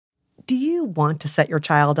Do you want to set your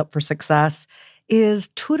child up for success? Is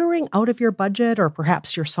tutoring out of your budget, or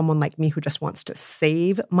perhaps you're someone like me who just wants to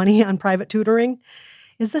save money on private tutoring?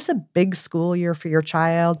 Is this a big school year for your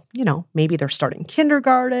child? Maybe they're starting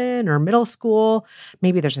kindergarten or middle school.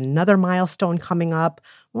 Maybe there's another milestone coming up.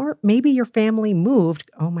 Or maybe your family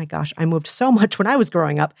moved. Oh my gosh, I moved so much when I was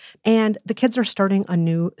growing up, and the kids are starting a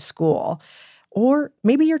new school. Or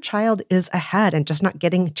maybe your child is ahead and just not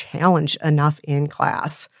getting challenged enough in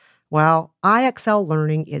class. Well, IXL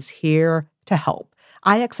Learning is here to help.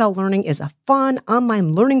 IXL Learning is a fun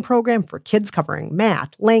online learning program for kids covering math,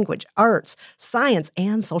 language, arts, science,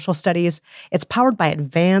 and social studies. It's powered by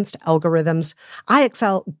advanced algorithms.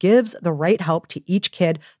 IXL gives the right help to each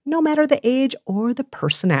kid, no matter the age or the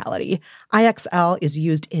personality. IXL is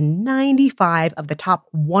used in 95 of the top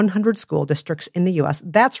 100 school districts in the U.S.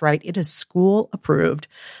 That's right, it is school approved.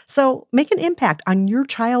 So make an impact on your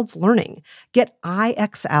child's learning. Get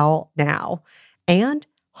IXL now. And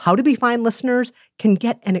How to Be Fine listeners can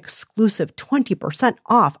get an exclusive 20%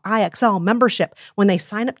 off IXL membership when they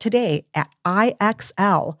sign up today at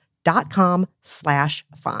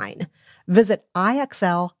IXL.com/fine. Visit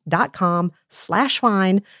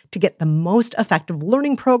IXL.com/fine to get the most effective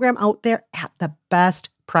learning program out there at the best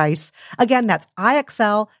price. Again, that's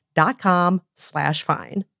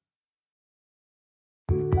IXL.com/fine.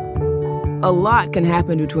 A lot can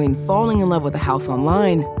happen between falling in love with a house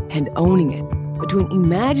online and owning it. Between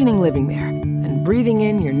imagining living there and breathing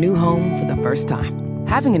in your new home for the first time.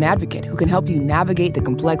 Having an advocate who can help you navigate the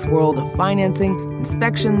complex world of financing,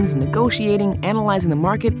 inspections, negotiating, analyzing the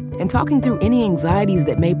market, and talking through any anxieties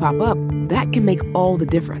that may pop up, that can make all the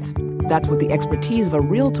difference. That's what the expertise of a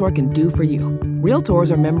Realtor can do for you. Realtors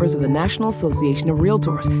are members of the National Association of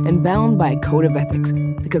Realtors and bound by a code of ethics,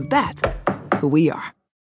 because that's who we are.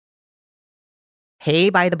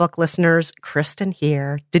 Hey, By the Book listeners, Kristen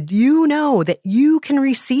here. Did you know that you can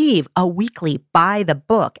receive a weekly By the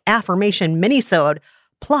Book affirmation minisode,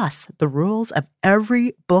 plus the rules of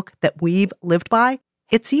every book that we've lived by?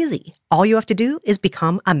 It's easy. All you have to do is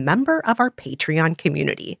become a member of our Patreon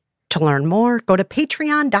community. To learn more, go to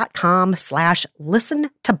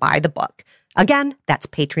patreon.com/listen to By the Book. Again, that's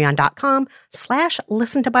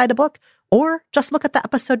patreon.com/listen to By the Book, or just look at the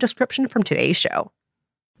episode description from today's show.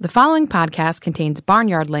 The following podcast contains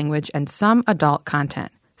barnyard language and some adult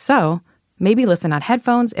content, so maybe listen on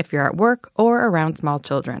headphones if you're at work or around small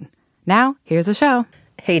children. Now, here's the show.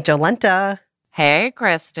 Hey, Jolenta. Hey,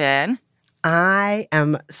 Kristen. I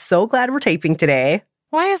am so glad we're taping today.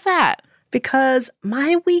 Why is that? Because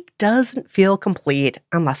my week doesn't feel complete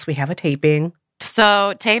unless we have a taping.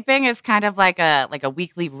 So taping is kind of like a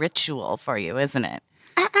weekly ritual for you, isn't it?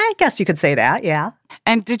 I guess you could say that, yeah.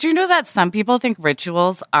 And did you know that some people think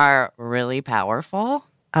rituals are really powerful?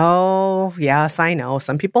 Oh, yes, I know.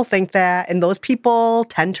 Some people think that, and those people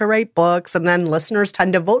tend to write books, and then listeners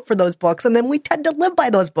tend to vote for those books, and then we tend to live by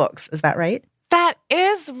those books. Is that right? That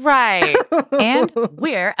is right. And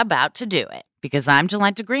we're about to do it, because I'm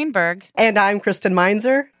Jolenta Greenberg. And I'm Kristen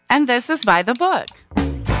Meinzer. And this is By the Book.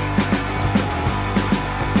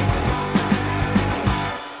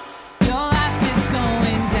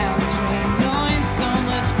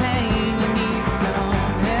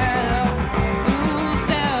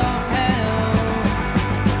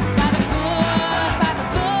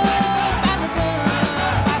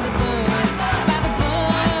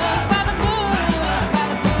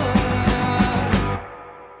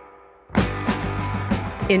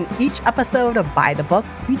 In each episode of By the Book,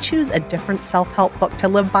 we choose a different self-help book to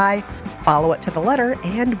live by, follow it to the letter,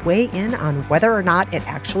 and weigh in on whether or not it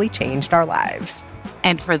actually changed our lives.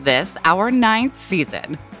 And for this, our 9th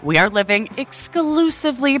season, we are living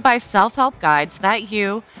exclusively by self-help guides that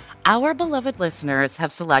you, our beloved listeners,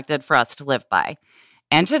 have selected for us to live by.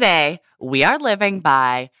 And today, we are living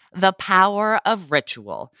by The Power of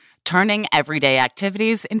Ritual, Turning Everyday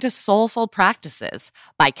Activities into Soulful Practices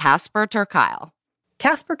by Casper ter Kuile.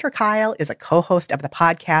 Casper ter Kuile is a co-host of the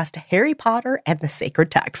podcast Harry Potter and the Sacred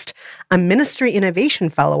Text, a ministry innovation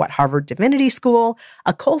fellow at Harvard Divinity School,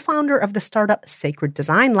 a co-founder of the startup Sacred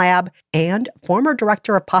Design Lab, and former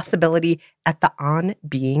director of possibility at the On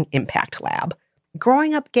Being Impact Lab.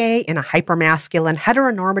 Growing up gay in a hypermasculine,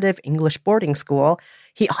 heteronormative English boarding school,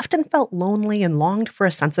 he often felt lonely and longed for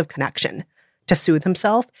a sense of connection. To soothe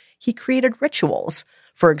himself, he created rituals.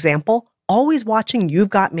 For example, always watching You've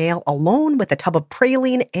Got Mail alone with a tub of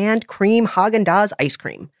praline and cream Haagen-Dazs ice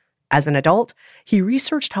cream. As an adult, he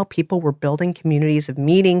researched how people were building communities of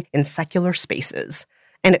meaning in secular spaces.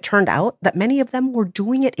 And it turned out that many of them were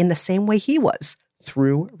doing it in the same way he was,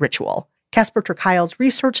 through ritual. Casper ter Kuile's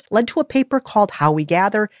research led to a paper called How We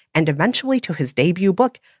Gather, and eventually to his debut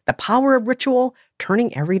book, The Power of Ritual,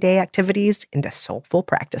 Turning Everyday Activities into Soulful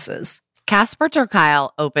Practices. Casper ter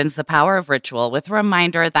Kuile opens The Power of Ritual with a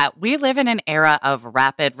reminder that we live in an era of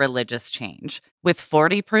rapid religious change, with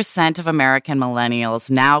 40% of American millennials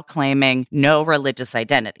now claiming no religious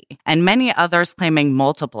identity, and many others claiming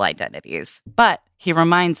multiple identities. But he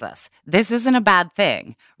reminds us, this isn't a bad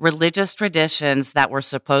thing. Religious traditions that were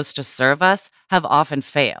supposed to serve us have often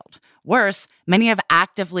failed. Worse, many have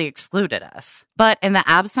actively excluded us. But in the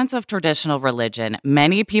absence of traditional religion,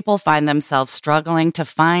 many people find themselves struggling to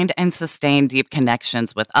find and sustain deep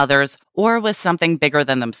connections with others or with something bigger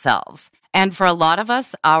than themselves. And for a lot of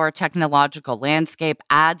us, our technological landscape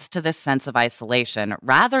adds to this sense of isolation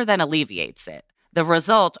rather than alleviates it. The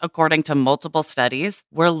result, according to multiple studies,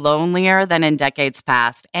 we're lonelier than in decades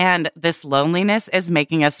past, and this loneliness is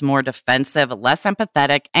making us more defensive, less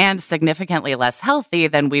empathetic, and significantly less healthy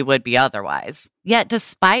than we would be otherwise. Yet,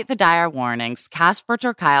 despite the dire warnings, Casper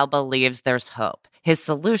ter Kuile believes there's hope. His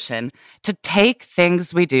solution, to take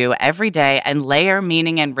things we do every day and layer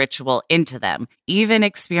meaning and ritual into them, even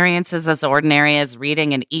experiences as ordinary as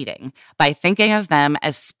reading and eating, by thinking of them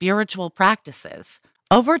as spiritual practices.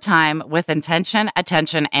 Over time, with intention,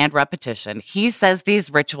 attention, and repetition, he says these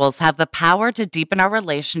rituals have the power to deepen our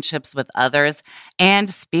relationships with others and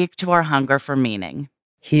speak to our hunger for meaning.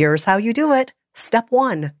 Here's how you do it. Step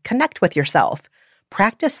 1, connect with yourself.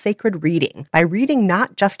 Practice sacred reading by reading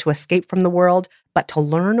not just to escape from the world, but to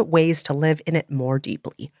learn ways to live in it more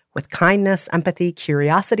deeply, with kindness, empathy,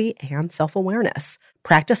 curiosity, and self-awareness.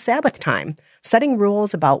 Practice Sabbath time, setting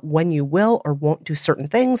rules about when you will or won't do certain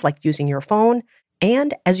things like using your phone.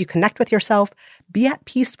 And as you connect with yourself, be at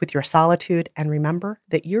peace with your solitude and remember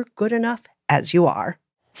that you're good enough as you are.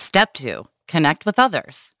 Step 2, connect with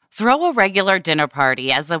others. Throw a regular dinner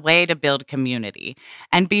party as a way to build community,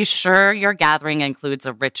 and be sure your gathering includes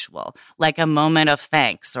a ritual, like a moment of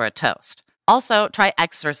thanks or a toast. Also, try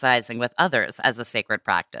exercising with others as a sacred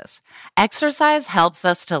practice. Exercise helps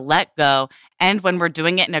us to let go, and when we're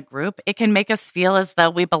doing it in a group, it can make us feel as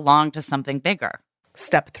though we belong to something bigger.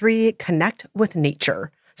 Step 3, connect with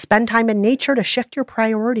nature. Spend time in nature to shift your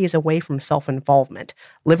priorities away from self-involvement,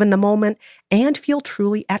 live in the moment, and feel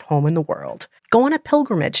truly at home in the world. Go on a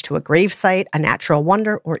pilgrimage to a gravesite, a natural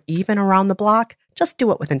wonder, or even around the block. Just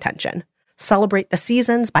do it with intention. Celebrate the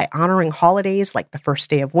seasons by honoring holidays like the first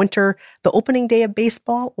day of winter, the opening day of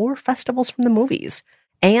baseball, or festivals from the movies.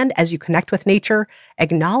 And as you connect with nature,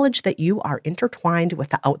 acknowledge that you are intertwined with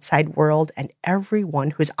the outside world and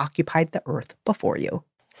everyone who's occupied the earth before you.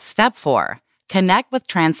 Step 4, connect with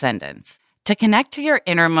transcendence. To connect to your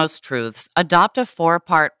innermost truths, adopt a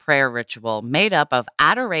 4-part prayer ritual made up of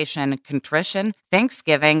adoration, contrition,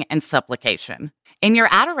 thanksgiving, and supplication. In your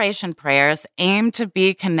adoration prayers, aim to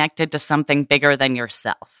be connected to something bigger than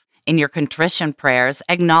yourself. In your contrition prayers,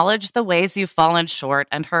 acknowledge the ways you've fallen short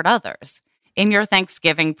and hurt others. In your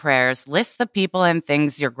Thanksgiving prayers, list the people and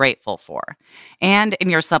things you're grateful for. And in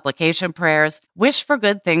your supplication prayers, wish for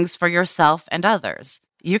good things for yourself and others.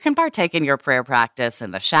 You can partake in your prayer practice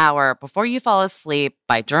in the shower, before you fall asleep,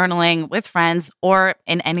 by journaling, with friends, or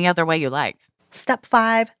in any other way you like. Step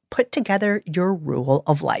 5, put together your rule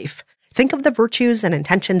of life. Think of the virtues and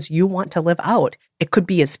intentions you want to live out. It could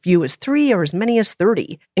be as few as 3 or as many as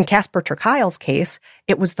 30. In Casper ter Kuile's case,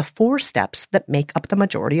 it was the 4 steps that make up the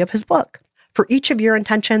majority of his book. For each of your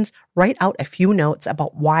intentions, write out a few notes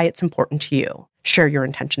about why it's important to you. Share your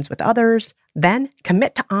intentions with others, then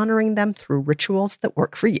commit to honoring them through rituals that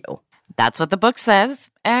work for you. That's what the book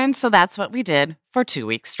says, and so that's what we did for 2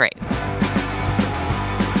 weeks straight.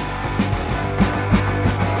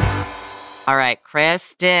 All right,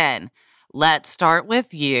 Kristen, let's start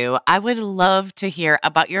with you. I would love to hear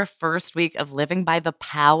about your first week of living by the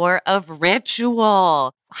power of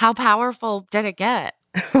ritual. How powerful did it get?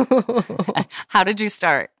 How did you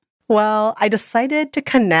start? Well, I decided to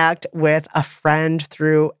connect with a friend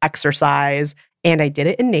through exercise, and I did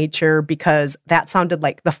it in nature because that sounded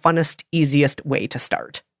like the funnest, easiest way to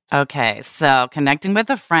start. Okay, so connecting with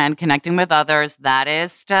a friend, connecting with others, that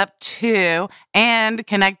is step 2. And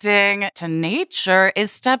connecting to nature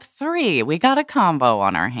is step 3. We got a combo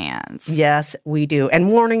on our hands. Yes, we do. And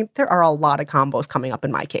warning, there are a lot of combos coming up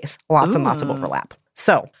in my case. Lots and lots of overlap.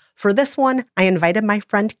 So for this one, I invited my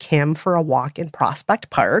friend Kim for a walk in Prospect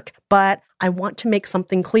Park, but I want to make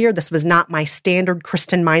something clear. This was not my standard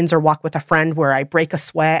Kristen Meinzer walk with a friend where I break a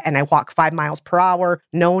sweat and I walk 5 miles per hour.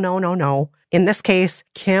 No. In this case,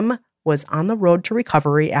 Kim was on the road to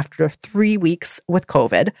recovery after 3 weeks with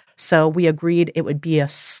COVID, so we agreed it would be a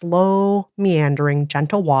slow, meandering,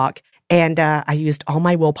 gentle walk, And I used all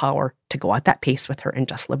my willpower to go at that pace with her and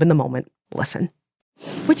just live in the moment. Listen.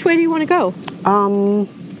 Which way do you want to go?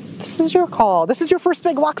 This is your call. This is your first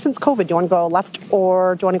big walk since COVID. Do you want to go left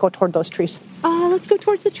or do you want to go toward those trees? Let's go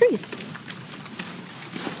towards the trees.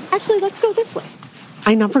 Actually, let's go this way.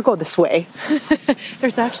 I never go this way.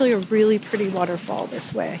 There's actually a really pretty waterfall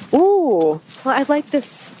this way. Ooh. Well, I like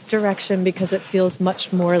this direction because it feels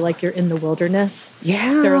much more like you're in the wilderness.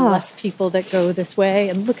 Yeah. There are less people that go this way.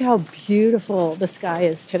 And look how beautiful the sky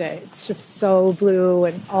is today. It's just so blue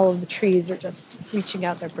and all of the trees are just reaching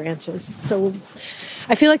out their branches. So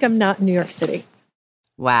I feel like I'm not in New York City.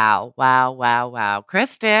 Wow, wow, wow, wow.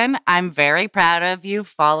 Kristen, I'm very proud of you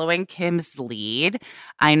following Kim's lead.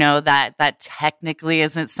 I know that technically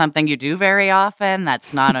isn't something you do very often.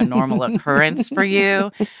 That's not a normal occurrence for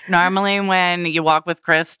you. Normally when you walk with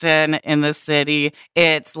Kristen in the city,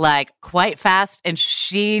 it's like quite fast and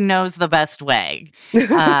she knows the best way.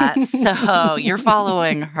 So you're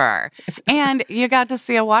following her. And you got to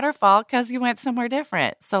see a waterfall because you went somewhere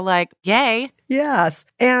different. So like, yay. Yes.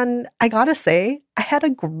 And I gotta say, I had a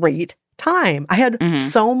great time. I had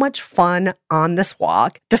so much fun on this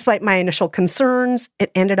walk. Despite my initial concerns,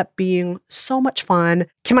 it ended up being so much fun.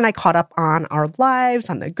 Kim and I caught up on our lives,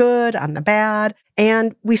 on the good, on the bad,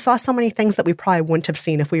 and we saw so many things that we probably wouldn't have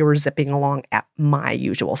seen if we were zipping along at my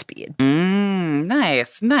usual speed.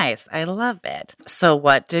 Nice, nice. I love it. So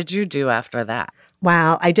what did you do after that?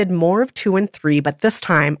 Wow, I did more of 2 and 3, but this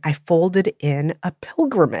time I folded in a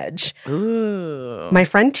pilgrimage. Ooh. My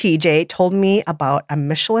friend TJ told me about a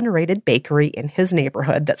Michelin-rated bakery in his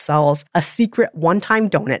neighborhood that sells a secret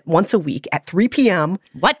one-time donut once a week at 3 p.m.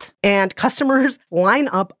 What? And customers line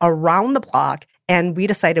up around the block, and we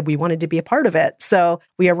decided we wanted to be a part of it. So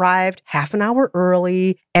we arrived half an hour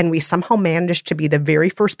early, and we somehow managed to be the very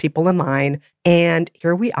first people in line. And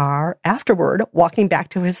here we are afterward, walking back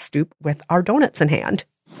to his stoop with our donuts in hand.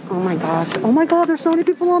 Oh my gosh. Oh my God, there's so many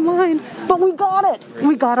people online. But we got it.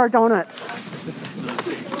 We got our donuts.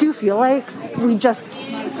 Do you feel like we just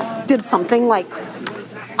did something like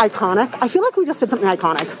iconic? I feel like we just did something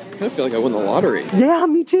iconic. I feel like I won the lottery. Yeah,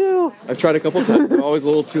 me too. I've tried a couple times. I'm always a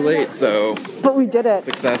little too late, so... But we did it.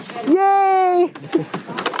 Success. Yay!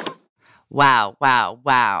 Wow, wow,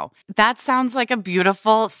 wow. That sounds like a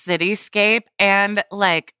beautiful cityscape and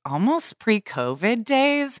like almost pre-COVID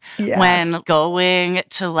days when going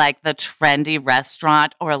to like the trendy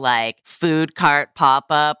restaurant or like food cart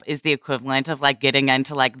pop-up is the equivalent of like getting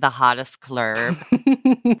into like the hottest club.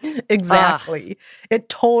 Exactly. It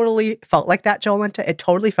totally felt like that, Jolenta. It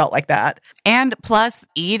totally felt like that. And plus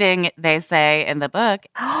eating, they say in the book,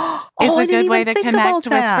 is a good way to connect with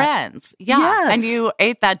friends. Yeah. Yes. And you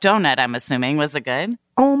ate that donut, I'm assuming. Was it good?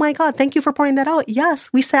 Oh my God. Thank you for pointing that out.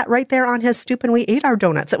 Yes. We sat right there on his stoop and we ate our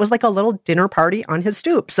donuts. It was like a little dinner party on his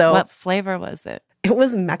stoop. So what flavor was it? It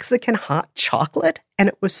was Mexican hot chocolate and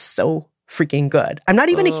it was so freaking good. I'm not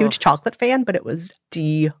even a huge chocolate fan, but it was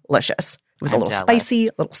delicious. It was a little spicy,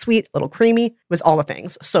 a little sweet, a little creamy. It was all the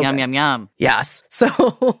things. So yum, good. yum, yum. Yes.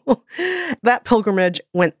 So that pilgrimage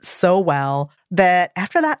went so well that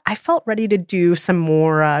after that, I felt ready to do some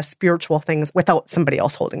more spiritual things without somebody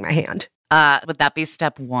else holding my hand. Would that be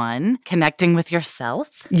step 1? Connecting with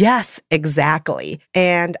yourself? Yes, exactly.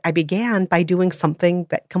 And I began by doing something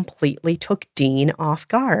that completely took Dean off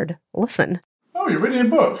guard. Listen. Oh, you're reading a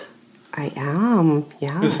book? I am,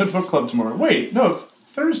 yes. There's a book club tomorrow. Wait, no, it's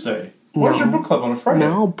Thursday. Where's your book club on a Friday?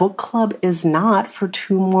 No, book club is not for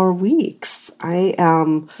 2 more weeks. I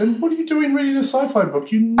am... Then what are you doing reading a sci-fi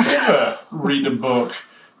book? You never read a book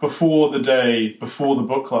before the day, before the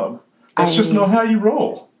book club. That's just not how you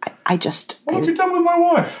roll. What have you done with my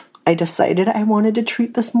wife? I decided I wanted to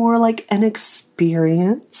treat this more like an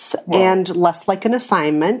experience and less like an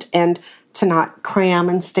assignment and to not cram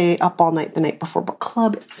and stay up all night the night before book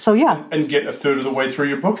club. So, yeah. And get a third of the way through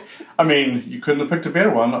your book. I mean, you couldn't have picked a better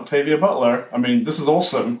one, Octavia Butler. I mean, this is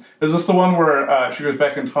awesome. Is this the one where she goes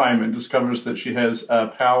back in time and discovers that she has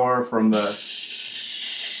power from the...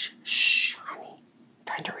 Shh, honey. I'm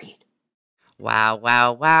trying to read. Wow,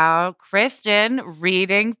 wow, wow. Kristen,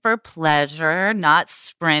 reading for pleasure, not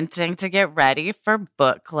sprinting to get ready for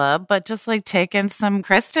book club, but just like taking some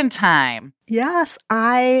Kristen time. Yes,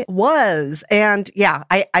 I was. And yeah,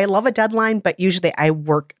 I love a deadline, but usually I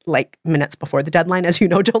work like minutes before the deadline, as you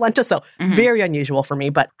know, Jolenta. So very unusual for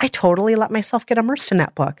me, but I totally let myself get immersed in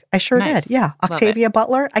that book. I sure did. Yeah. Octavia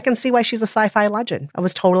Butler, I can see why she's a sci-fi legend. I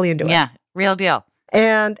was totally into it. Yeah, real deal.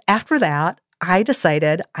 And after that, I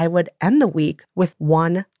decided I would end the week with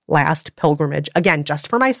one last pilgrimage, again, just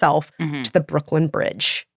for myself, to the Brooklyn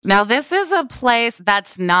Bridge. Now, this is a place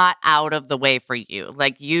that's not out of the way for you.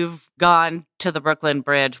 Like, you've gone to the Brooklyn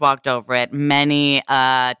Bridge, walked over it many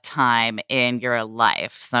a time in your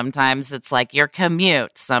life. Sometimes it's like your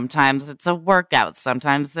commute. Sometimes it's a workout.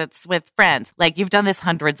 Sometimes it's with friends. Like, you've done this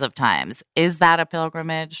hundreds of times. Is that a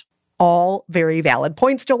pilgrimage? All very valid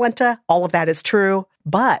points, Jolenta. All of that is true.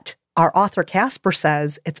 But our author Casper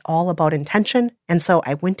says it's all about intention. And so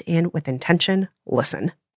I went in with intention.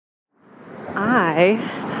 Listen. I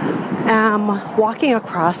am walking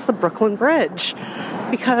across the Brooklyn Bridge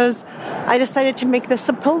because I decided to make this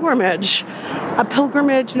a pilgrimage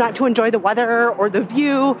not to enjoy the weather or the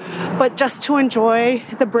view, but just to enjoy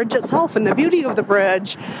the bridge itself and the beauty of the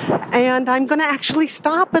bridge. And I'm going to actually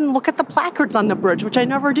stop and look at the placards on the bridge, which I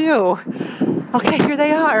never do. Okay, here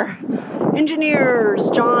they are. Engineers,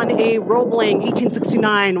 John A. Roebling,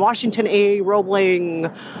 1869, Washington A.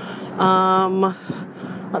 Roebling.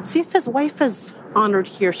 Let's see if his wife is honored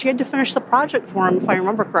here. She had to finish the project for him, if I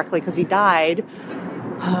remember correctly, because he died.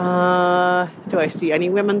 Do I see any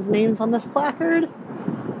women's names on this placard?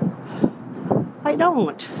 I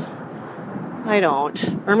don't.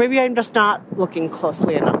 Or maybe I'm just not looking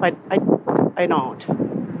closely enough. I don't.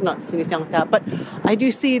 I'm not seeing anything like that. But I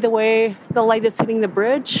do see the way the light is hitting the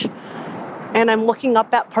bridge. And I'm looking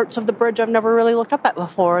up at parts of the bridge I've never really looked up at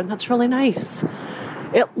before. And that's really nice.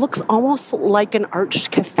 It looks almost like an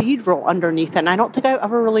arched cathedral underneath, and I don't think I've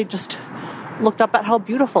ever really just looked up at how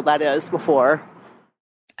beautiful that is before.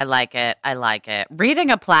 I like it.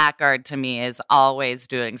 Reading a placard to me is always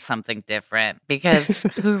doing something different because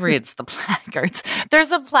who reads the placards?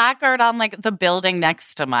 There's a placard on like the building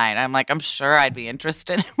next to mine. I'm like, I'm sure I'd be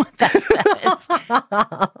interested in what that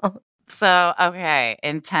says. So, okay,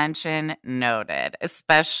 intention noted,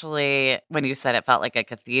 especially when you said it felt like a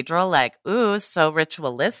cathedral, like, ooh, so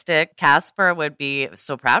ritualistic. Casper would be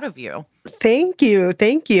so proud of you. Thank you.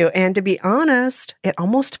 And to be honest, it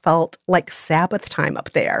almost felt like Sabbath time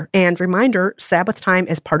up there. And reminder, Sabbath time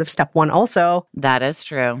is part of step 1 also. That is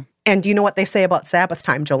true. And do you know what they say about Sabbath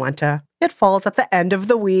time, Jolenta? It falls at the end of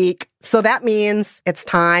the week. So that means it's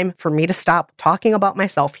time for me to stop talking about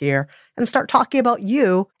myself here and start talking about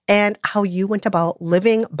you and how you went about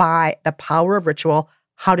living by the power of ritual.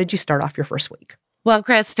 How did you start off your first week? Well,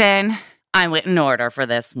 Kristen, I went in order for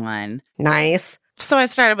this one. Nice. So I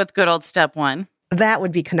started with good old step 1. That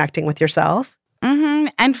would be connecting with yourself.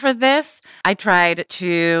 And for this, I tried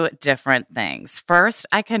 2 different things. First,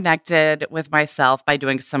 I connected with myself by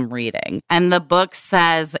doing some reading. And the book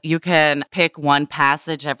says you can pick one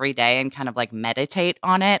passage every day and kind of like meditate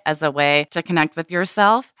on it as a way to connect with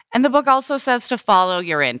yourself. And the book also says to follow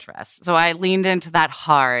your interests. So I leaned into that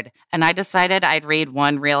hard, and I decided I'd read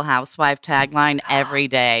one Real Housewife tagline every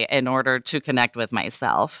day in order to connect with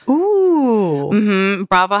myself. Ooh.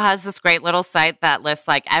 Bravo has this great little site that lists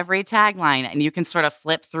like every tagline, and you can sort of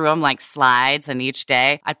flip through them like slides. And each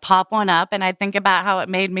day I'd pop one up and I'd think about how it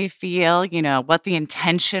made me feel, you know, what the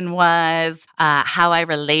intention was, how I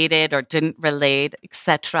related or didn't relate,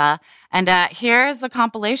 etc. And here's a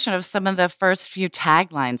compilation of some of the first few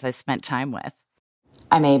taglines I spent time with.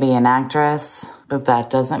 I may be an actress, but that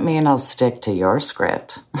doesn't mean I'll stick to your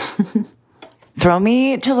script. Throw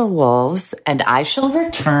me to the wolves, and I shall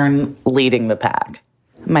return leading the pack.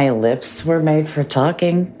 My lips were made for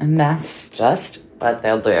talking, and that's just what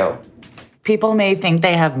they'll do. People may think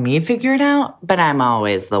they have me figured out, but I'm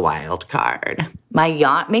always the wild card. My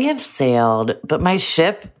yacht may have sailed, but my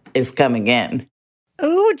ship is coming in.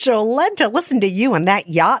 Ooh, Jolenta, listen to you and that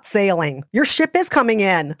yacht sailing. Your ship is coming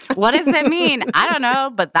in. What does it mean? I don't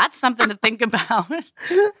know, but that's something to think about.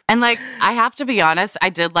 And like, I have to be honest, I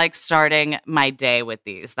did like starting my day with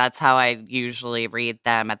these. That's how I usually read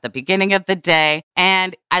them at the beginning of the day.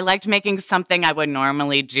 And I liked making something I would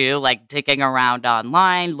normally do, like digging around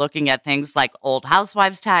online, looking at things like old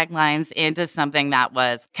housewives taglines into something that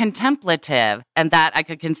was contemplative and that I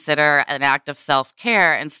could consider an act of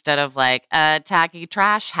self-care instead of like a tacky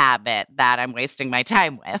trash habit that I'm wasting my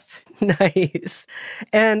time with. Nice.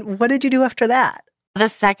 And what did you do after that? The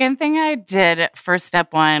second thing I did for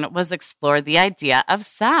step 1 was explore the idea of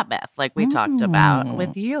Sabbath, like we talked about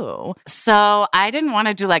with you. So I didn't want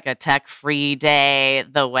to do like a tech-free day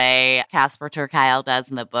the way Casper ter Kuile does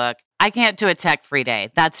in the book. I can't do a tech-free day.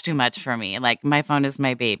 That's too much for me. Like, my phone is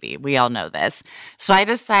my baby. We all know this. So I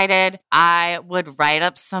decided I would write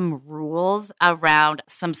up some rules around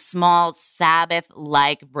some small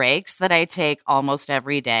Sabbath-like breaks that I take almost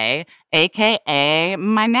every day, aka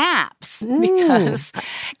my naps.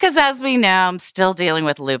 Because as we know, I'm still dealing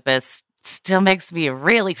with lupus. Still makes me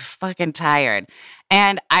really fucking tired.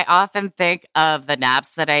 And I often think of the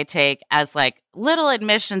naps that I take as like little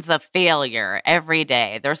admissions of failure every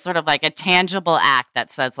day. They're sort of like a tangible act that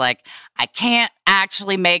says like, I can't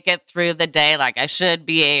actually make it through the day like I should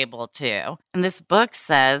be able to. And this book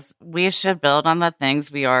says we should build on the things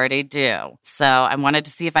we already do. So I wanted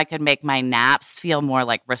to see if I could make my naps feel more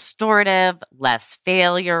like restorative, less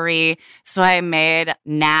failure-y. So I made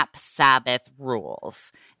nap Sabbath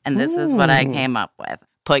rules. And this is what I came up with.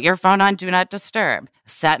 Put your phone on Do Not Disturb.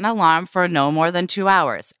 Set an alarm for no more than 2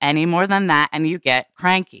 hours. Any more than that, and you get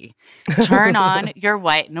cranky. Turn on your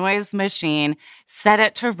white noise machine. Set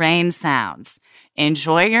it to rain sounds.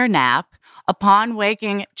 Enjoy your nap. Upon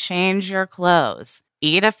waking, change your clothes.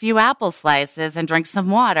 Eat a few apple slices and drink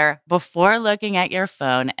some water before looking at your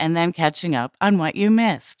phone and then catching up on what you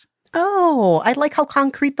missed. Oh, I like how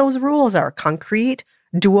concrete those rules are. Concrete,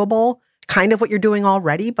 doable, kind of what you're doing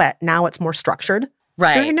already, but now it's more structured.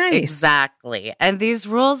 Right. Very nice. Exactly. And these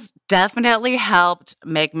rules definitely helped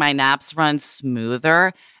make my naps run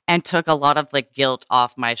smoother and took a lot of the guilt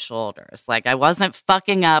off my shoulders. Like I wasn't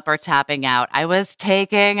fucking up or tapping out. I was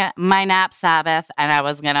taking my nap Sabbath and I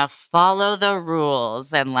was going to follow the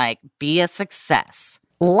rules and like be a success.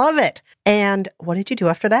 Love it. And what did you do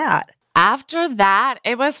after that? After that,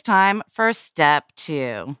 it was time for step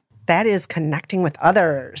 2. That is connecting with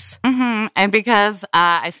others. And because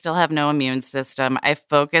I still have no immune system, I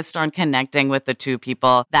focused on connecting with the 2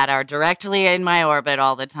 people that are directly in my orbit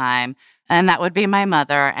all the time. And that would be my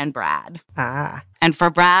mother and Brad. And for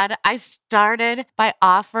Brad, I started by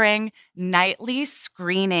offering nightly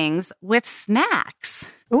screenings with snacks.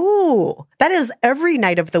 Ooh, that is every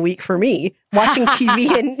night of the week for me, watching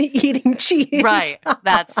TV and eating cheese. Right,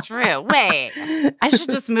 that's true. Wait, I should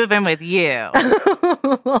just move in with you.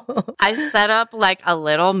 I set up like a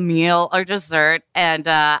little meal or dessert, and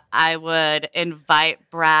I would invite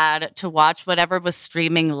Brad to watch whatever was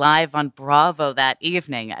streaming live on Bravo that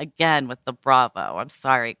evening. Again, with the Bravo. I'm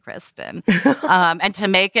sorry, Kristen. And to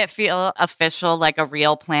make it feel official, like a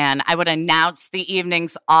real plan, I would announce the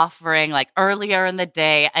evening's offering like earlier in the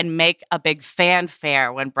day and make a big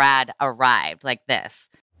fanfare when Brad arrived, like this.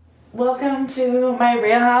 Welcome to my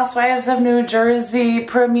Real Housewives of New Jersey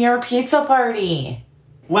premiere pizza party.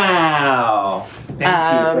 Wow. Thank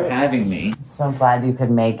you for having me. So glad you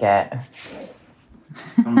could make it.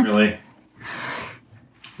 I'm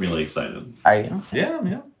really excited. Are you?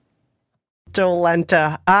 Yeah.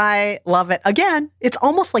 Jolenta. I love it. Again, it's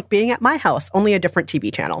almost like being at my house, only a different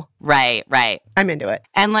TV channel. Right. I'm into it.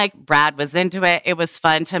 And like Brad was into it. It was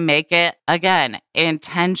fun to make it, again,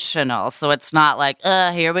 intentional. So it's not like,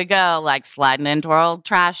 here we go, like sliding into our old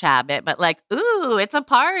trash habit, but like, ooh, it's a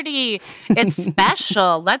party. It's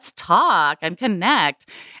special. Let's talk and connect.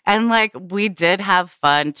 And like, we did have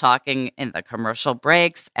fun talking in the commercial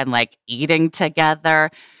breaks and like eating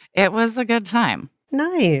together. It was a good time.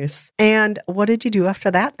 Nice. And what did you do after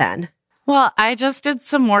that then? Well, I just did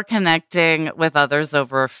some more connecting with others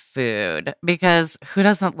over food because who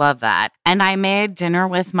doesn't love that? And I made dinner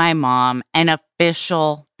with my mom an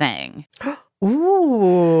official thing.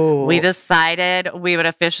 Ooh. We decided we would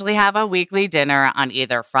officially have a weekly dinner on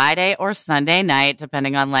either Friday or Sunday night,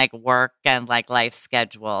 depending on like work and like life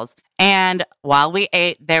schedules. And while we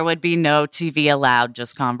ate, there would be no TV allowed,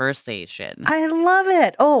 just conversation. I love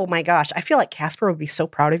it. Oh my gosh. I feel like Casper would be so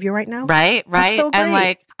proud of you right now. Right. That's so great. And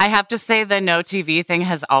like, I have to say the no TV thing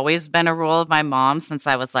has always been a rule of my mom since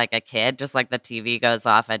I was like a kid, just like the TV goes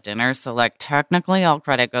off at dinner. So like technically all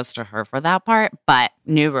credit goes to her for that part, but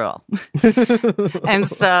new rule. And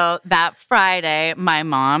so that Friday, my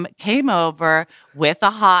mom came over with a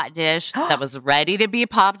hot dish that was ready to be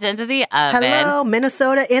popped into the oven. Hello,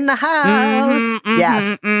 Minnesota in the house.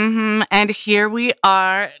 Yes. And here we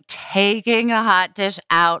are taking the hot dish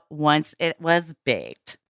out once it was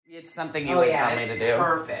baked. It's something you would tell me to do.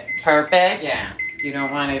 Perfect. Yeah. You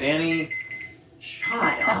don't want it any...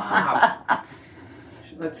 Shut up.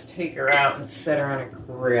 Let's take her out and set her on a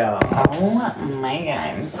grill. Oh my God.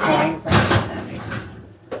 I'm so excited.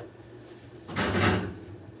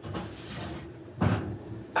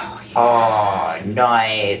 Oh,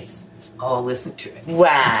 nice. Oh, listen to it.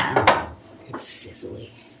 Wow. It's sizzly.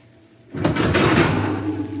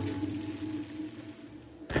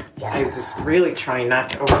 I was really trying not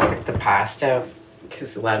to overcook the pasta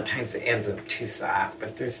because a lot of times it ends up too soft,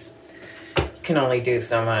 but you can only do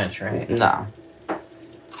so much, right? No.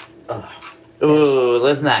 Ugh. Ooh,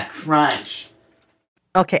 listen to that crunch.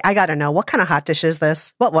 Okay, I gotta know. What kind of hot dish is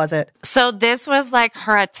this? What was it? So this was like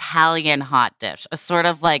her Italian hot dish, a sort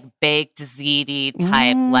of like baked ziti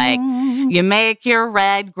type, like, You make your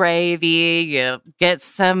red gravy, you get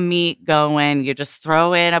some meat going, you just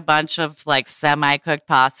throw in a bunch of like semi-cooked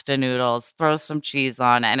pasta noodles, throw some cheese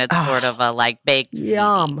on, and it's sort of a like baked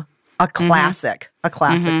Yum. A classic. A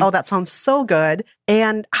classic. Oh, that sounds so good.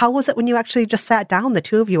 And how was it when you actually just sat down, the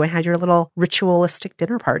two of you, and had your little ritualistic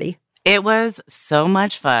dinner party? It was so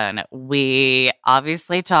much fun. We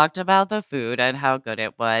obviously talked about the food and how good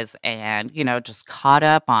it was and, you know, just caught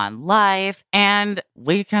up on life and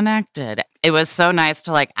we connected. It was so nice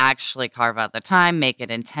to like actually carve out the time, make it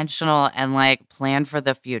intentional and like plan for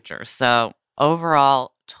the future. So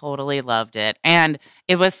overall, totally loved it. And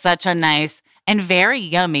it was such a nice and very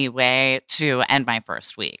yummy way to end my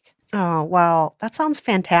first week. Oh, well, that sounds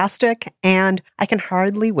fantastic. And I can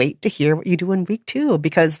hardly wait to hear what you do in week 2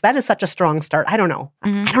 because that is such a strong start. I don't know.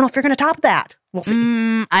 I don't know if you're going to top that. We'll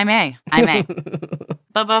see. I may.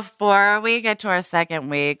 But before we get to our second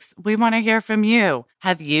weeks, we want to hear from you.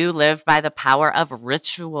 Have you lived by the power of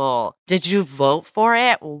ritual? Did you vote for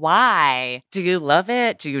it? Why? Do you love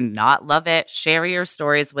it? Do you not love it? Share your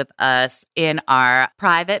stories with us in our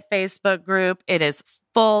private Facebook group. It is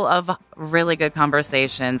full of really good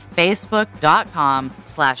conversations.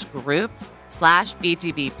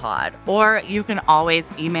 Facebook.com/groups/BTBpod. Or you can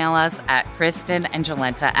always email us at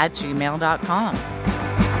kristenandjolenta@gmail.com.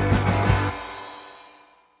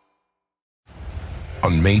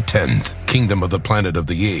 On May 10th, Kingdom of the Planet of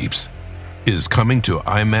the Apes is coming to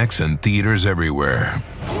IMAX and theaters everywhere.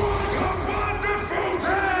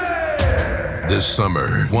 This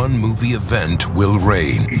summer, one movie event will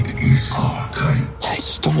reign. It is our time. They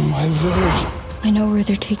stole my village. I know where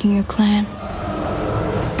they're taking your clan.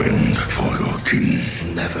 Bend for your king.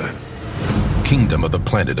 Never. Kingdom of the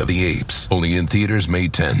Planet of the Apes. Only in theaters May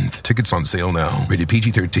 10th. Tickets on sale now. Rated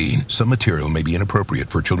PG-13. Some material may be inappropriate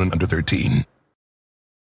for children under 13.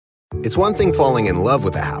 It's one thing falling in love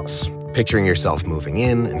with a house, picturing yourself moving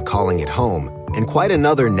in and calling it home, and quite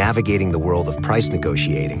another navigating the world of price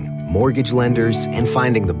negotiating, mortgage lenders, and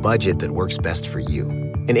finding the budget that works best for you.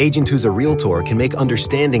 An agent who's a Realtor can make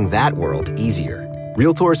understanding that world easier.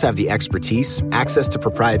 Realtors have the expertise, access to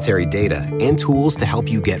proprietary data, and tools to help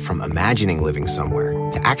you get from imagining living somewhere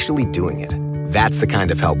to actually doing it. That's the kind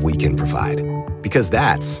of help we can provide. Because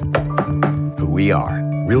that's who we are.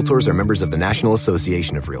 Realtors are members of the National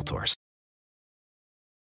Association of Realtors.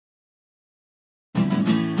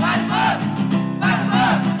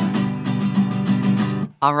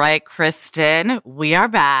 All right, Kristen, we are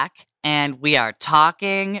back and we are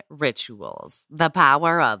talking rituals, the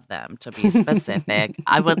power of them, to be specific.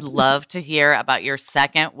 I would love to hear about your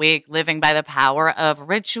second week living by the power of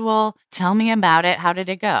ritual. Tell me about it. How did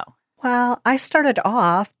it go? Well, I started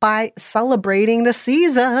off by celebrating the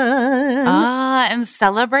season. And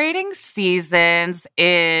celebrating seasons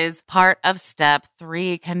is part of step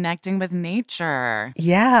 3, connecting with nature.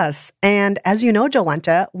 Yes. And as you know,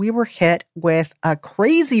 Jolenta, we were hit with a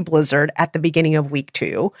crazy blizzard at the beginning of week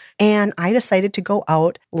 2. And I decided to go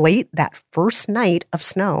out late that first night of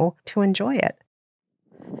snow to enjoy it.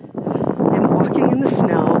 I'm walking in the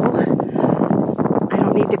snow. I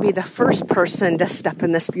don't need to be the first person to step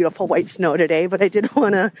in this beautiful white snow today, but I did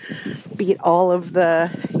want to beat all of the,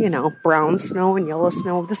 brown snow and yellow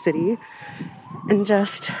snow of the city and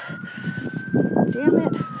just, damn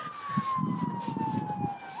it.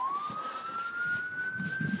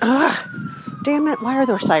 Damn it, why are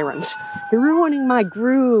there sirens? You're ruining my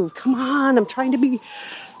groove. Come on, I'm trying to be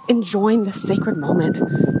enjoying this sacred moment.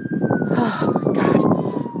 Oh, God,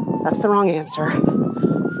 that's the wrong answer.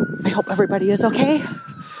 I hope everybody is okay.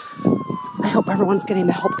 I hope everyone's getting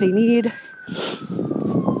the help they need.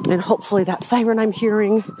 And hopefully that siren I'm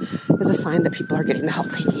hearing is a sign that people are getting the help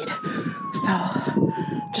they need. So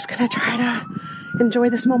I'm just going to try to enjoy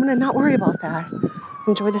this moment and not worry about that.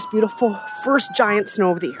 Enjoy this beautiful first giant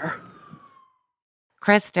snow of the year.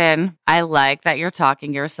 Kristen, I like that you're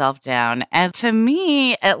talking yourself down. And to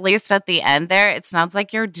me, at least at the end there, it sounds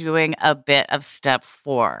like you're doing a bit of step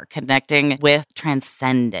 4, connecting with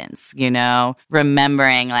transcendence,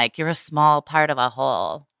 remembering like you're a small part of a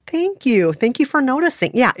whole. Thank you. Thank you for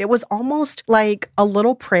noticing. Yeah, it was almost like a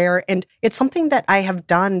little prayer. And it's something that I have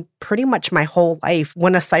done pretty much my whole life.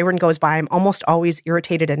 When a siren goes by, I'm almost always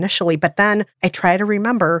irritated initially. But then I try to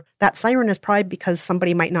remember that siren is probably because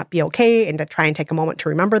somebody might not be okay and to try and take a moment to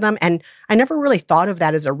remember them. And I never really thought of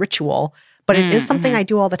that as a ritual. But it is something I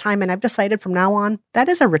do all the time. And I've decided from now on, that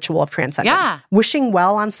is a ritual of transcendence. Yeah. Wishing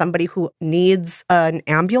well on somebody who needs an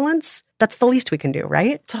ambulance, that's the least we can do,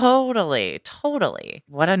 right? Totally.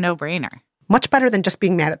 What a no-brainer. Much better than just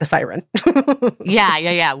being mad at the siren.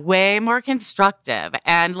 Yeah. Way more constructive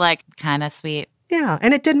and like kind of sweet. Yeah,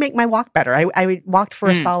 and it did make my walk better. I walked for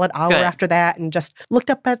a solid hour good. after that and just looked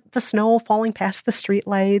up at the snow falling past the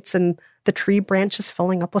streetlights and the tree branches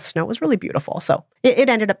filling up with snow. It was really beautiful. So it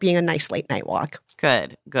ended up being a nice late night walk.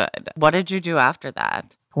 Good. What did you do after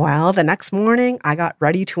that? Well, the next morning, I got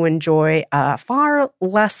ready to enjoy a far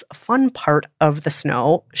less fun part of the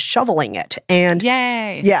snow, shoveling it. And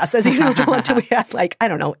yay! Yes, as you know, Jolenta, we had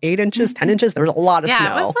 8 inches, 10 inches. There was a lot of snow.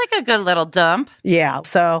 Yeah, it was like a good little dump. Yeah,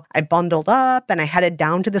 so I bundled up and I headed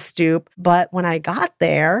down to the stoop. But when I got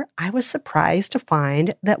there, I was surprised to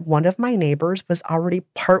find that one of my neighbors was already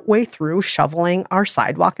partway through shoveling our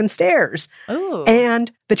sidewalk and stairs. Ooh. And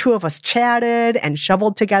the two of us chatted and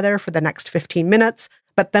shoveled together for the next 15 minutes.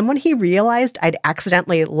 But then when he realized I'd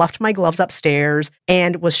accidentally left my gloves upstairs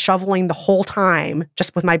and was shoveling the whole time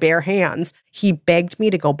just with my bare hands, he begged me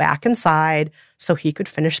to go back inside so he could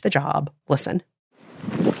finish the job. Listen.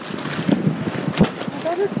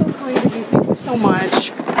 That is so kind of you. Thank you so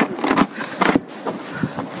much.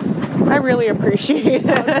 I really appreciate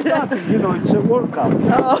it. You know, it's a workout.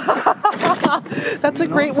 Oh. That's a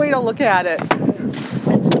great way to look at it.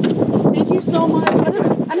 Thank you so much.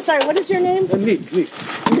 I'm sorry, what is your name? Nick.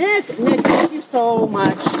 Nick, thank you so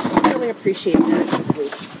much. I really appreciate it.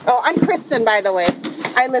 Oh, I'm Kristen, by the way.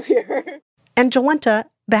 I live here. And Jolenta,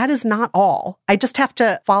 that is not all. I just have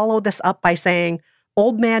to follow this up by saying,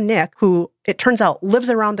 Old Man Nick, who it turns out lives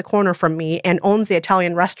around the corner from me and owns the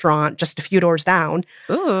Italian restaurant just a few doors down,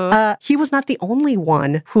 he was not the only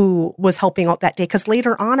one who was helping out that day, because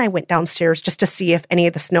later on I went downstairs just to see if any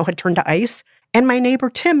of the snow had turned to ice. And my neighbor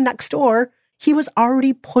Tim next door, he was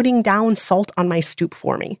already putting down salt on my stoop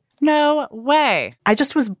for me. No way. I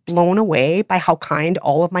just was blown away by how kind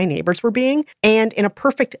all of my neighbors were being. And in a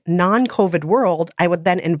perfect non-COVID world, I would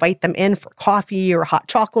then invite them in for coffee or hot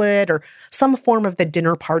chocolate or some form of the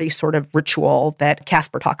dinner party sort of ritual that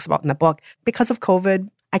Casper talks about in the book. Because of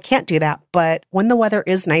COVID, I can't do that. But when the weather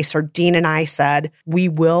is nicer, Dean and I said, we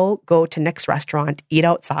will go to Nick's restaurant, eat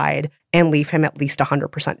outside, and leave him at least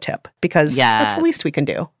 100% tip, because that's the least we can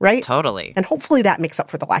do, right? Totally. And hopefully that makes up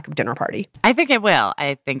for the lack of dinner party. I think it will.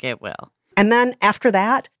 And then after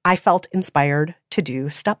that, I felt inspired to do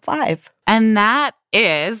step 5. And that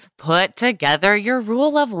is put together your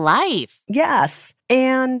rule of life. Yes.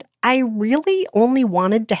 And I really only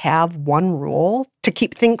wanted to have one rule to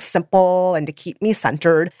keep things simple and to keep me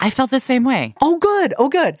centered. I felt the same way. Oh,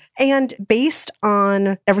 good. And based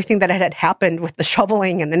on everything that had happened with the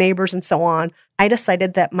shoveling and the neighbors and so on, I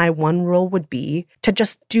decided that my one rule would be to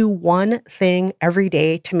just do one thing every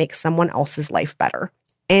day to make someone else's life better.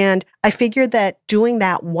 And I figured that doing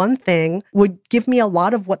that one thing would give me a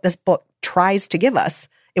lot of what this book tries to give us.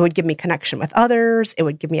 It would give me connection with others. It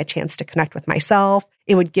would give me a chance to connect with myself.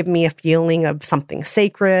 It would give me a feeling of something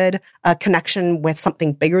sacred, a connection with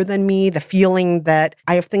something bigger than me, the feeling that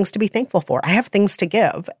I have things to be thankful for. I have things to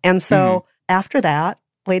give. And so after that,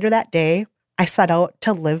 later that day, I set out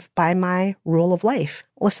to live by my rule of life.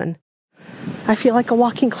 Listen, I feel like a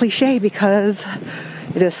walking cliche because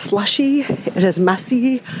it is slushy, it is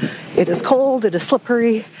messy, it is cold, it is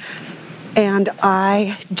slippery. And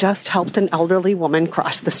I just helped an elderly woman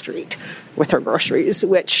cross the street with her groceries,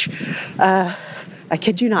 which, I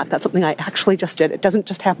kid you not, that's something I actually just did. It doesn't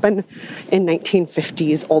just happen in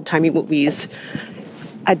 1950s old-timey movies.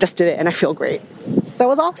 I just did it and I feel great. That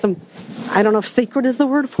was awesome. I don't know if sacred is the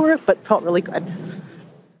word for it, but felt really good.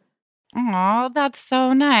 Oh, that's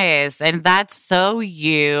so nice. And that's so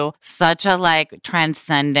you. Such a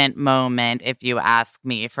transcendent moment, if you ask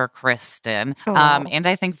me, for Kristen. And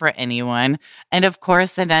I think for anyone. And of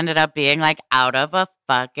course, it ended up being out of a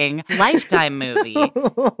fucking Lifetime movie.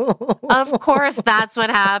 Of course, that's what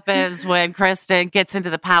happens when Kristen gets into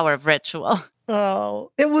the power of ritual.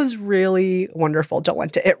 Oh, it was really wonderful,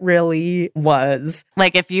 Jolenta. It really was.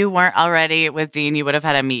 If you weren't already with Dean, you would have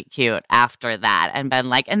had a meet cute after that and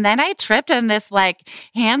been and then I tripped in this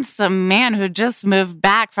handsome man who just moved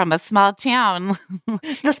back from a small town.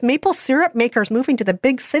 This maple syrup maker is moving to the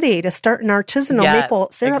big city to start an artisanal maple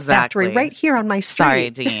syrup factory right here on my street. Sorry,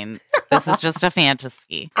 Dean. This is just a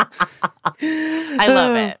fantasy. I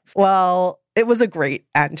love it. Well, it was a great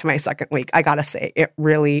end to my second week. I gotta say, it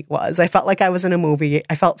really was. I felt like I was in a movie.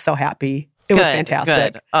 I felt so happy. It was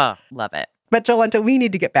fantastic. Good. Oh, love it. But Jolenta, we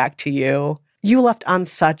need to get back to you. You left on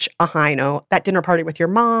such a high note. That dinner party with your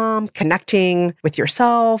mom, connecting with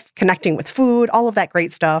yourself, connecting with food, all of that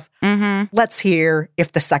great stuff. Mm-hmm. Let's hear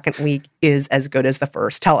if the second week is as good as the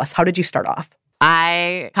first. Tell us, how did you start off?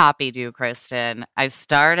 I copied you, Kristen. I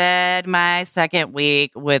started my second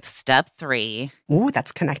week with step 3. Ooh,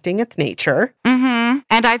 that's connecting with nature. Mm-hmm.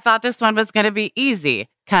 And I thought this one was going to be easy.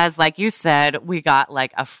 because like you said, we got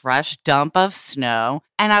like a fresh dump of snow.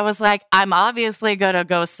 And I was like, I'm obviously going to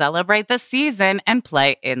go celebrate the season and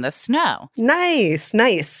play in the snow. Nice,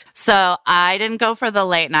 nice. So I didn't go for the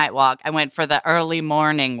late night walk. I went for the early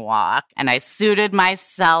morning walk and I suited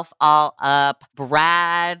myself all up.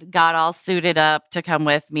 Brad got all suited up to come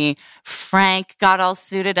with me. Frank got all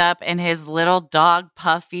suited up in his little dog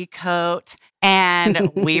puffy coat.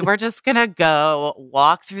 And we were just going to go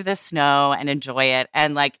walk through the snow and enjoy it.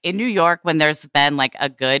 And like in New York, when there's been like a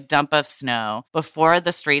good dump of snow, before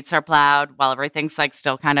the streets are plowed, while everything's like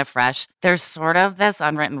still kind of fresh, there's sort of this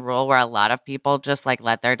unwritten rule where a lot of people just like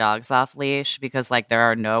let their dogs off leash because like there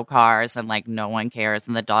are no cars and like no one cares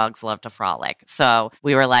and the dogs love to frolic. So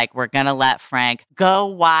we were like, we're going to let Frank go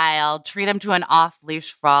wild, treat him to an off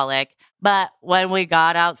leash frolic. But when we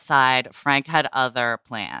got outside, Frank had other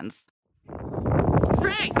plans.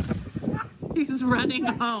 Frank! He's running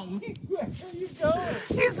home. Where are you going?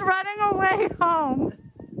 He's running away home.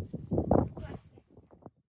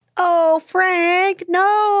 Oh, Frank,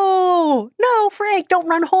 no, Frank, don't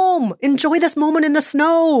run home. Enjoy this moment in the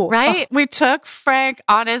snow. Right? We took Frank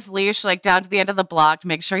on his leash, like down to the end of the block to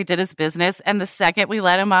make sure he did his business. And the second we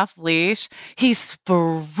let him off leash, he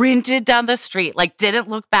sprinted down the street, like didn't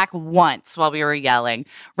look back once while we were yelling,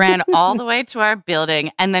 ran all the way to our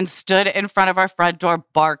building, and then stood in front of our front door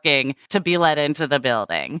barking to be let into the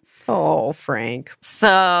building. Oh, Frank.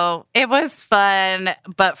 So it was fun,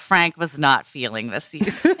 but Frank was not feeling the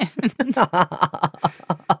season.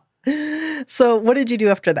 So what did you do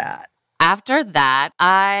after that? After that,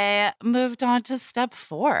 I moved on to step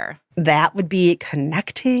 4. That would be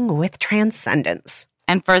connecting with transcendence.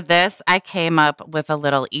 And for this, I came up with a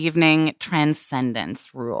little evening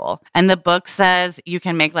transcendence rule. And the book says you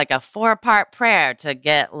can make like a 4-part prayer to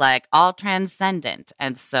get like all transcendent.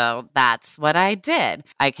 And so that's what I did.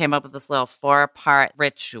 I came up with this little 4-part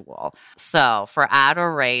ritual. So for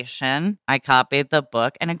adoration, I copied the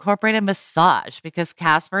book and incorporated massage because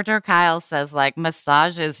Casper ter Kuile says like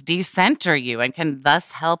massages decenter you and can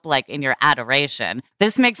thus help like in your adoration.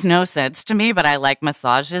 This makes no sense to me, but I like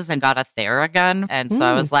massages and got a Theragun. And so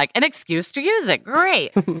I was like, an excuse to use it.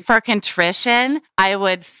 Great. For contrition, I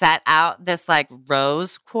would set out this like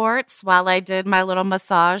rose quartz while I did my little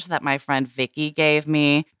massage that my friend Vicky gave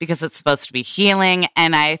me because it's supposed to be healing.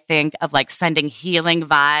 And I think of like sending healing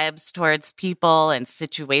vibes towards people and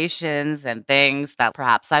situations and things that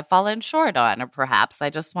perhaps I've fallen short on, or perhaps I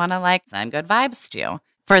just want to like send good vibes to.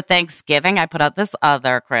 For Thanksgiving, I put out this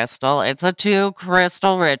other crystal. It's a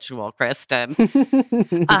 2-crystal ritual, Kristen.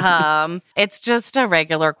 It's just a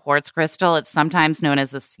regular quartz crystal. It's sometimes known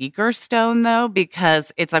as a seeker stone, though,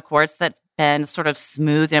 because it's a quartz that's been sort of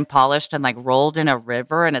smoothed and polished and like rolled in a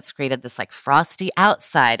river, and it's created this like frosty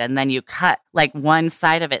outside, and then you cut like one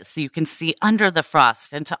side of it so you can see under the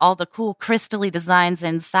frost into all the cool crystally designs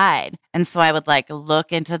inside. And so I would like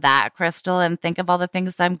look into that crystal and think of all the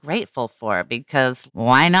things I'm grateful for, because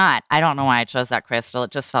why not? I don't know why I chose that crystal.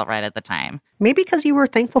 It just felt right at the time. Maybe because you were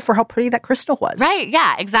thankful for how pretty that crystal was. Right.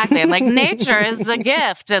 Yeah, exactly. And like nature is a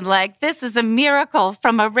gift, and like this is a miracle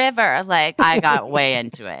from a river. Like I got way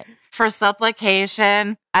into it. For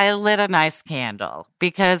supplication, I lit a nice candle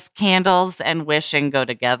because candles and wishing go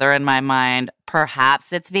together in my mind.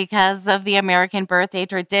 Perhaps it's because of the American birthday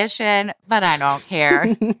tradition, but I don't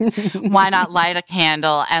care. Why not light a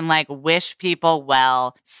candle and like wish people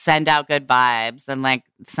well, send out good vibes, and like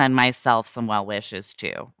send myself some well wishes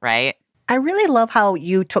too, right? I really love how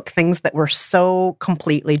you took things that were so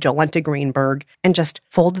completely Jolenta Greenberg and just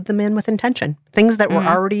folded them in with intention. Things that were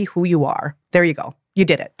already who you are. There you go. You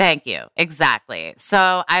did it. Thank you. Exactly.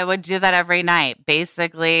 So I would do that every night.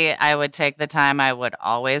 Basically, I would take the time. I would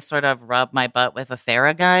always sort of rub my butt with a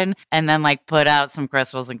Theragun and then like put out some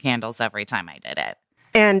crystals and candles every time I did it.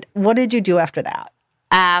 And what did you do after that?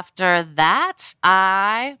 After that,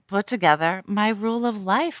 I put together my rule of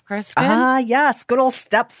life, Kristen. Yes. Good old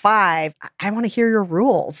step 5. I want to hear your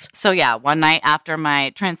rules. So yeah, one night after my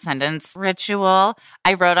transcendence ritual,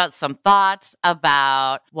 I wrote out some thoughts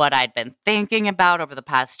about what I'd been thinking about over the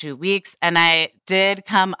past 2 weeks. And I did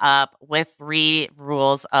come up with 3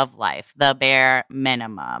 rules of life, the bare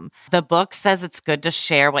minimum. The book says it's good to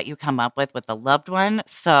share what you come up with a loved one.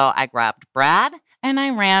 So I grabbed Brad and I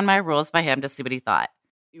ran my rules by him to see what he thought.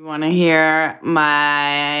 You want to hear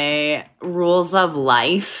my rules of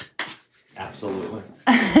life? Absolutely.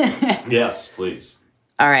 Yes, please.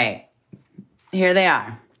 All right. Here they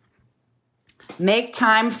are. Make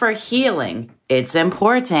time for healing. It's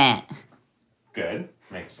important. Good.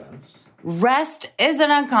 Makes sense. Rest is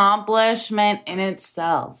an accomplishment in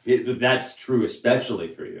itself. That's true, especially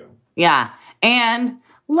for you. Yeah. And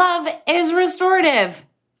love is restorative.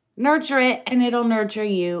 Nurture it, and it'll nurture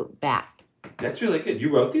you back. That's really good.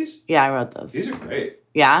 You wrote these? Yeah, I wrote those. These are great.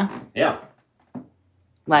 Yeah? Yeah.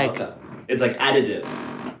 Like, it's like additive.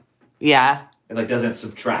 Yeah. It like doesn't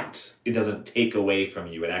subtract. It doesn't take away from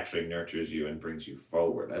you. It actually nurtures you and brings you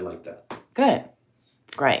forward. I like that. Good.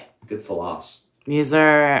 Great. Good philosophy. These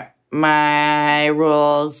are my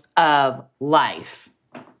rules of life.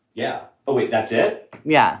 Yeah. Oh, wait, that's it?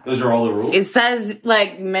 Yeah. Those are all the rules? It says,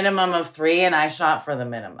 like, minimum of 3, and I shot for the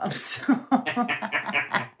minimum. So.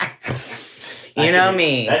 You know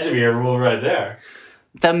me. That should be a rule right there.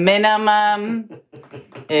 The minimum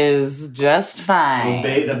is just fine.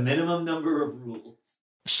 Obey the minimum number of rules.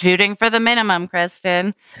 Shooting for the minimum,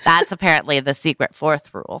 Kristen. That's apparently the secret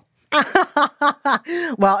 4th rule.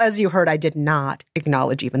 Well, as you heard, I did not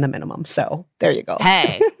acknowledge even the minimum. So there you go.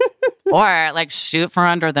 Hey. Or like shoot for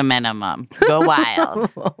under the minimum. Go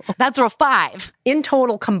wild. That's rule 5. In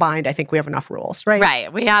total combined, I think we have enough rules, right?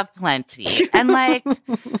 Right. We have plenty. And like,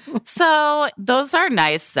 so those are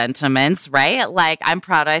nice sentiments, right? Like, I'm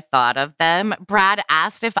proud I thought of them. Brad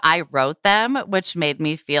asked if I wrote them, which made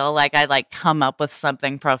me feel like I like come up with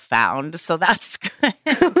something profound. So that's good.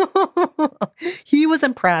 He was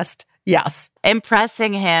impressed. Yes.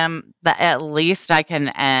 Impressing him that at least I can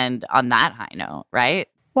end on that high note, right?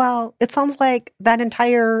 Well, it sounds like that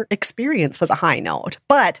entire experience was a high note,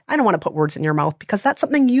 but I don't want to put words in your mouth because that's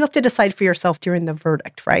something you have to decide for yourself during the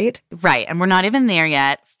verdict, right? Right. And we're not even there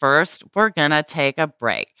yet. First, we're going to take a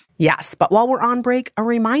break. Yes, but while we're on break, a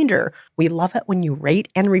reminder, we love it when you rate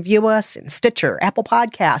and review us in Stitcher, Apple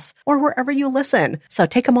Podcasts, or wherever you listen. So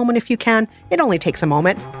take a moment if you can. It only takes a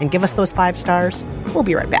moment, and give us those 5 stars. We'll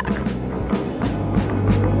be right back.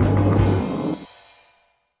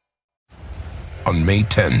 On May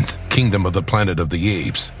 10th, Kingdom of the Planet of the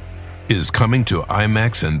Apes is coming to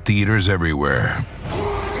IMAX and theaters everywhere.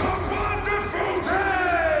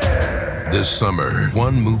 This summer,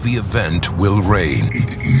 one movie event will reign.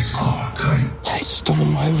 It is our time. They stole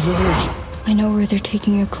my village. I know where they're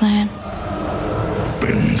taking your clan.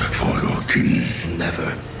 Bend for your king.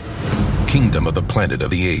 Never. Kingdom of the Planet of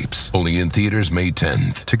the Apes. Only in theaters May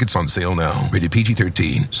 10th. Tickets on sale now. Rated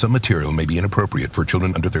PG-13. Some material may be inappropriate for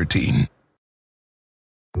children under 13.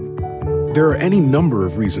 There are any number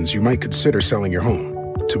of reasons you might consider selling your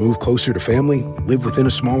home. To move closer to family, live within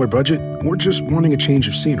a smaller budget, or just wanting a change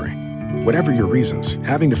of scenery. Whatever your reasons,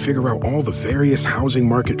 having to figure out all the various housing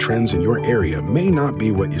market trends in your area may not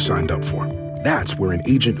be what you signed up for. That's where an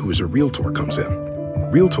agent who is a realtor comes in.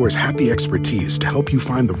 Realtors have the expertise to help you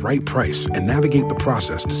find the right price and navigate the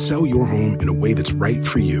process to sell your home in a way that's right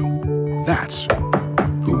for you. That's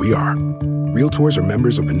who we are. Realtors are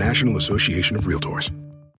members of the National Association of Realtors.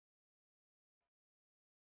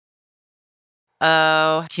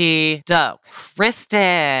 Okie doke.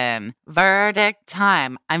 Kristen, verdict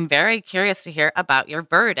time. I'm very curious to hear about your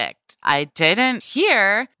verdict. I didn't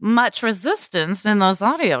hear much resistance in those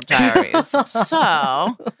audio diaries.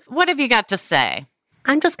 So, what have you got to say?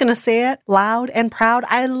 I'm just going to say it loud and proud.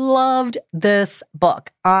 I loved this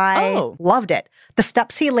book. I loved it. The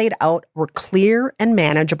steps he laid out were clear and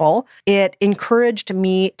manageable. It encouraged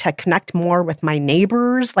me to connect more with my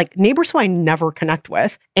neighbors, like neighbors who I never connect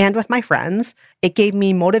with, and with my friends. It gave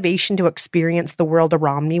me motivation to experience the world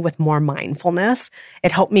around me with more mindfulness.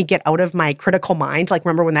 It helped me get out of my critical mind. Like,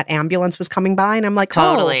 remember when that ambulance was coming by and I'm like,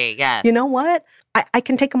 Totally, yes. You know what? I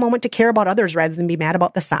can take a moment to care about others rather than be mad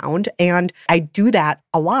about the sound. And I do that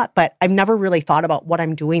a lot, but I've never really thought about what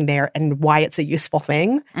I'm doing there and why it's a useful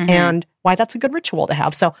thing and why that's a good ritual to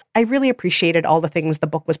have. So I really appreciated all the things the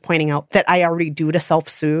book was pointing out that I already do to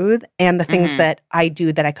self-soothe and the things that I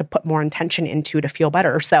do that I could put more intention into to feel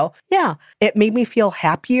better. So yeah, it made me feel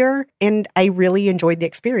happier and I really enjoyed the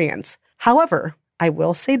experience. However, I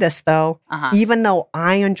will say this, though. Even though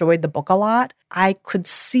I enjoyed the book a lot, I could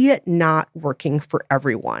see it not working for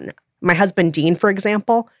everyone. My husband, Dean, for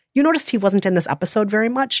example, you noticed he wasn't in this episode very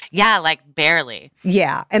much? Yeah, like barely.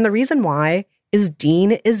 Yeah. And the reason why is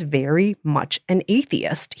Dean is very much an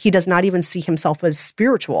atheist. He does not even see himself as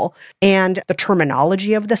spiritual. And the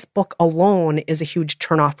terminology of this book alone is a huge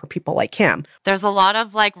turnoff for people like him. There's a lot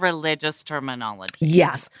of like religious terminology.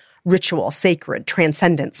 Yes. Ritual, sacred,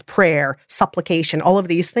 transcendence, prayer, supplication, all of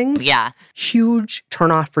these things. Yeah. Huge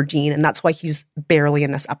turnoff for Dean, and that's why he's barely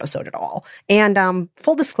in this episode at all. And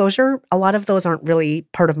full disclosure, a lot of those aren't really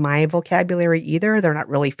part of my vocabulary either. They're not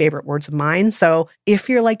really favorite words of mine. So if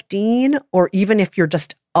you're like Dean, or even if you're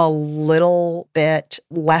just a little bit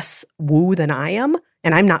less woo than I am,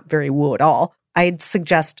 and I'm not very woo at all, I'd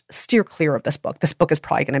suggest steer clear of this book. This book is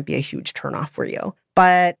probably going to be a huge turnoff for you.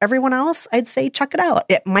 But everyone else, I'd say check it out.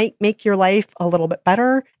 It might make your life a little bit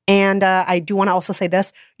better. And I do want to also say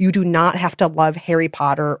this. You do not have to love Harry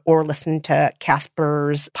Potter or listen to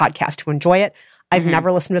Casper's podcast to enjoy it. I've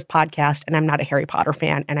never listened to his podcast, and I'm not a Harry Potter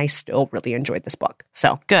fan, and I still really enjoyed this book.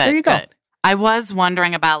 So there you go. Good. I was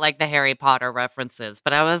wondering about like the Harry Potter references,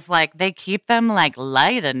 but I was like, they keep them like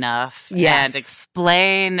light enough and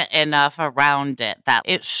explain enough around it that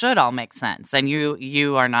it should all make sense. And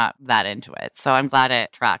you are not that into it. So I'm glad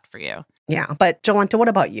it tracked for you. Yeah. But Jolenta, what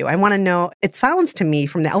about you? I want to know, it sounds to me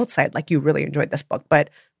from the outside like you really enjoyed this book, but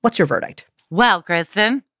what's your verdict? Well,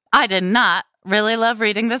 Kristen, I did not really love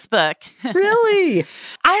reading this book. Really?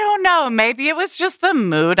 I don't know. Maybe it was just the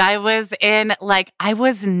mood I was in. Like, I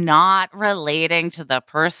was not relating to the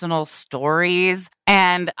personal stories.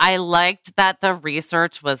 And I liked that the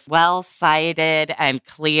research was well cited and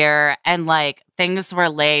clear and like things were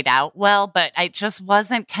laid out well, but I just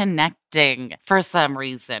wasn't connecting for some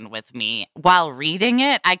reason with me. While reading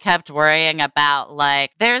it, I kept worrying about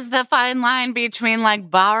like, there's the fine line between like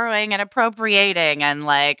borrowing and appropriating and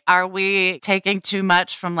like, are we taking too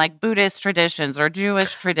much from like Buddhist traditions or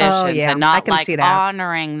Jewish traditions and not like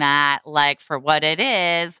honoring that like for what it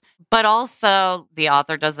is. But also the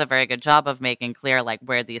author does a very good job of making clear like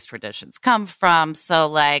where these traditions come from. So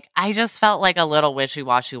like, I just felt like a little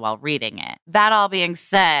wishy-washy while reading it. That all being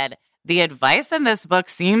said, the advice in this book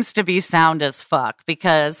seems to be sound as fuck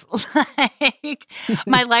because like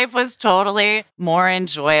my life was totally more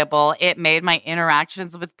enjoyable. It made my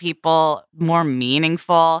interactions with people more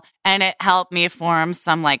meaningful and it helped me form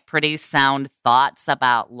some like pretty sound thoughts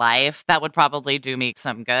about life that would probably do me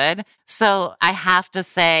some good. So I have to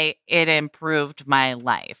say it improved my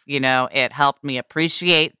life. You know, it helped me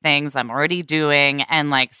appreciate things I'm already doing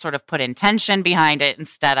and like sort of put intention behind it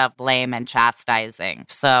instead of blame and chastising.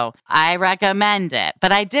 So I recommend it,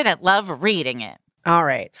 but I didn't love reading it. All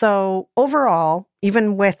right. So overall,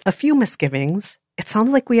 even with a few misgivings, it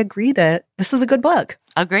sounds like we agree that this is a good book.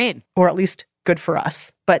 Agreed. Or at least good for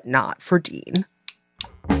us, but not for Dean.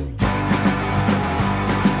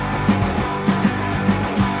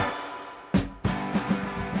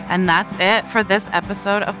 And that's it for this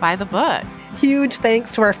episode of By the Book. Huge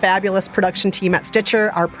thanks to our fabulous production team at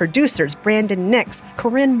Stitcher, our producers, Brandon Nix,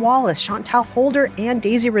 Corinne Wallace, Chantal Holder, and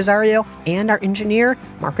Daisy Rosario, and our engineer,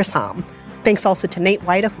 Marcus Hom. Thanks also to Nate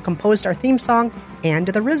Wida, who composed our theme song, and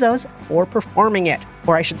to the Rizzos for performing it,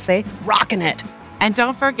 or I should say, rocking it. And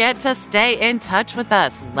don't forget to stay in touch with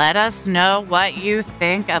us. Let us know what you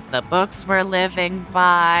think of the books we're living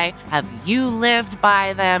by. Have you lived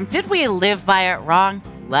by them? Did we live by it wrong?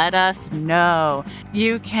 Let us know.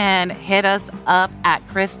 You can hit us up at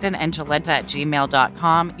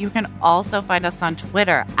kristenandjolenta@gmail.com. You can also find us on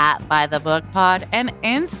Twitter @ByTheBookPod and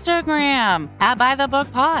Instagram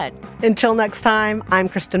 @ByTheBookPod. Until next time, I'm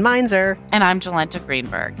Kristen Meinzer. And I'm Jolenta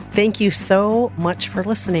Greenberg. Thank you so much for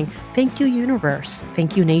listening. Thank you, universe.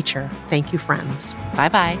 Thank you, nature. Thank you, friends.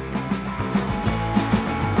 Bye-bye.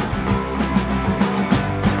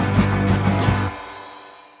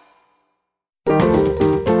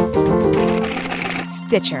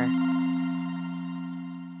 Stitcher.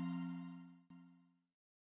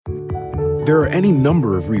 There are any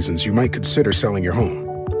number of reasons you might consider selling your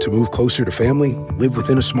home. To move closer to family, live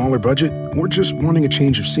within a smaller budget, or just wanting a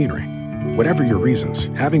change of scenery. Whatever your reasons,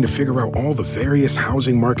 having to figure out all the various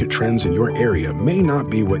housing market trends in your area may not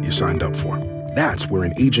be what you signed up for. That's where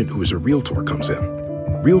an agent who is a realtor comes in.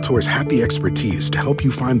 Realtors have the expertise to help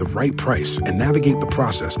you find the right price and navigate the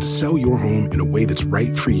process to sell your home in a way that's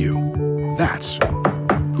right for you. That's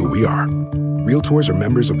who we are. Realtors are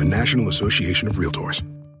members of the National Association of Realtors.